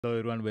Hello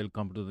everyone,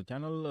 welcome to the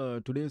channel.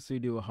 Today's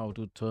video how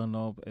to turn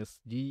off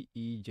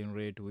SGE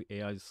Generative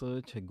AI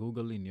search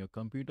Google in your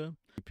computer.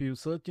 If you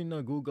search in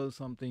Google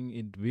something,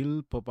 it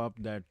will pop up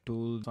that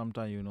tool.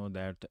 Sometimes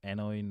that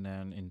annoying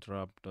and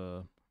interrupt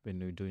when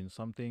you're doing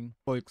something.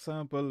 For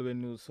example,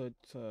 when you search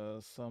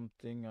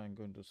something, I'm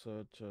going to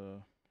search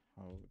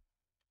how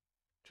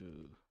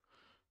to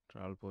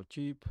travel for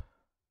cheap.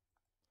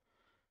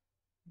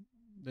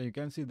 Then you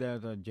can see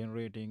that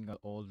generating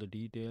all the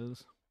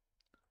details.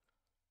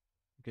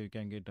 Okay, you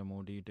can get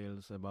more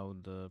details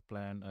about the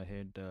plan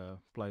ahead,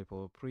 fly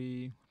for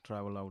free,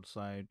 travel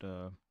outside,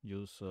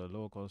 use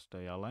low cost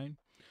airline.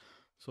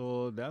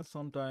 So that's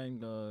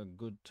sometimes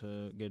good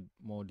to get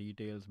more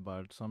details,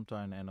 but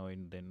sometimes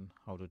annoying then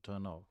how to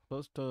turn off.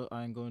 First,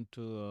 I'm going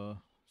to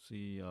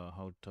see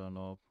how to turn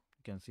off.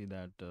 You can see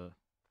that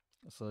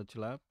search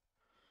lab.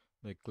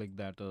 They click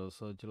that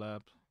search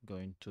lab, go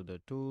into the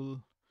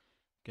tool.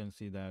 You can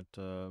see that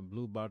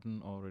blue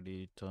button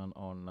already turned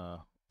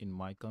on in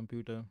my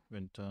computer.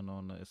 When turn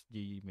on,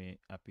 SG may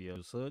appear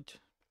to search,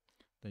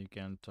 then you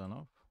can turn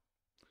off.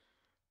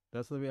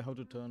 That's the way how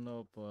to turn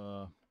off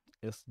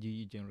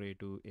SGE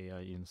Generative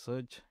AI in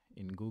search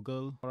in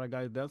Google. Alright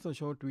guys, that's a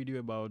short video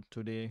about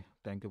today.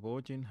 Thank you for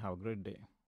watching. Have a great day.